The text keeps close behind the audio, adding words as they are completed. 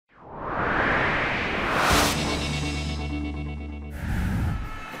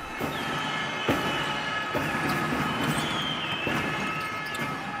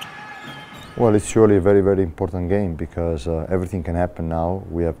Well, it's surely a very, very important game because everything can happen now.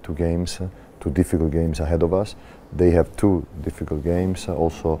 We have two games, two difficult games ahead of us. They have two difficult games,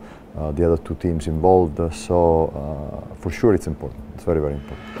 also the other two teams involved. So for sure it's important. It's very, very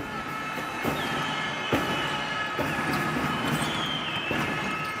important.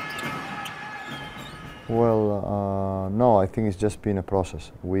 Well, no, I think it's just been a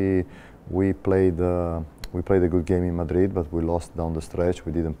process. We played a good game in Madrid, but we lost down the stretch.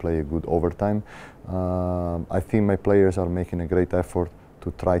 We didn't play a good overtime. I think my players are making a great effort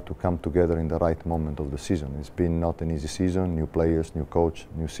to try to come together in the right moment of the season. It's been not an easy season, new players, new coach,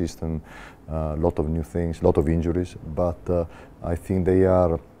 new system, a lot of new things, a lot of injuries, but I think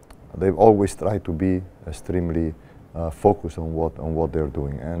they've always tried to be extremely focused on what they're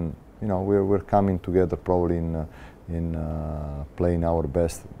doing. And you know, we're coming together probably in playing our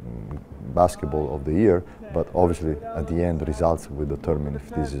best basketball of the year, but obviously at the end results will determine if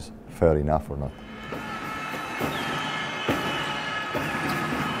this is fair enough or not.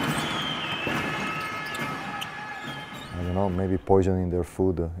 I don't know, maybe poisoning their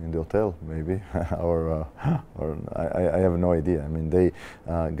food in the hotel, maybe, or I have no idea. I mean, they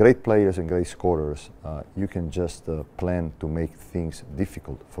great players and great scorers. You can just plan to make things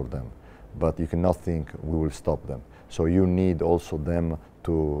difficult for them, but you cannot think we will stop them. So you need also them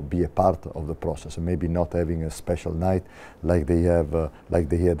to be a part of the process, and maybe not having a special night like they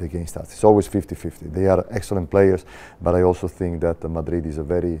had against us. It's always 50-50. They are excellent players, but I also think that Madrid is a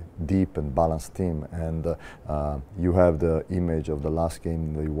very deep and balanced team, and you have the image of the last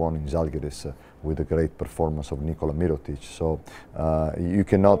game they won in Žalgiris with the great performance of Nikola Mirotic. So you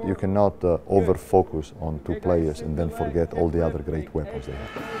cannot over-focus on two players and then forget all the other great weapons they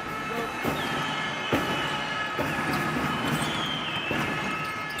have.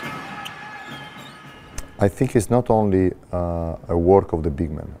 I think it's not only a work of the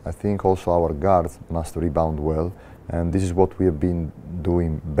big men. I think also our guards must rebound well, and this is what we have been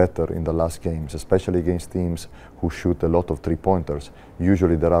doing better in the last games, especially against teams who shoot a lot of three-pointers.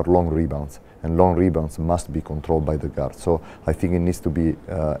 Usually there are long rebounds, and long rebounds must be controlled by the guards. So I think it needs to be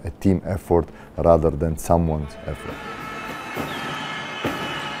a team effort rather than someone's effort.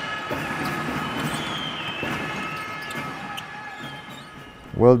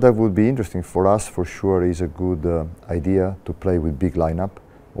 Well, that would be interesting for us. For sure, is a good idea to play with big lineup.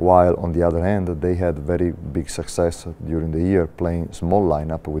 While on the other hand, they had very big success during the year playing small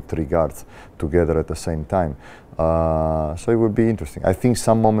lineup with three guards together at the same time. So it would be interesting. I think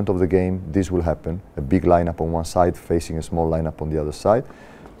some moment of the game this will happen. A big lineup on one side facing a small lineup on the other side,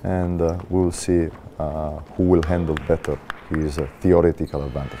 and we will see who will handle better his theoretical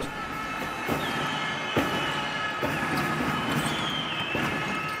advantage.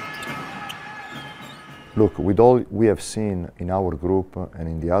 Look, with all we have seen in our group and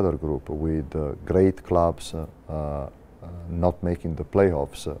in the other group, with great clubs not making the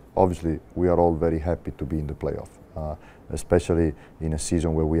playoffs, obviously we are all very happy to be in the playoff, especially in a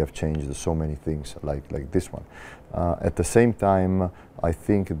season where we have changed so many things like this one. At the same time, I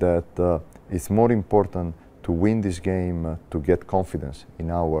think that it's more important to win this game to get confidence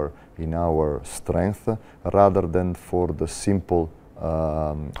in our strength rather than for the simple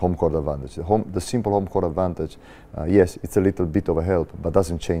home court advantage. The simple home court advantage, yes, it's a little bit of a help, but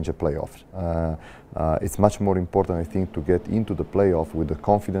doesn't change the playoffs. It's much more important, I think, to get into the playoff with the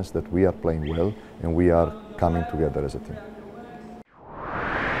confidence that we are playing well and we are coming together as a team.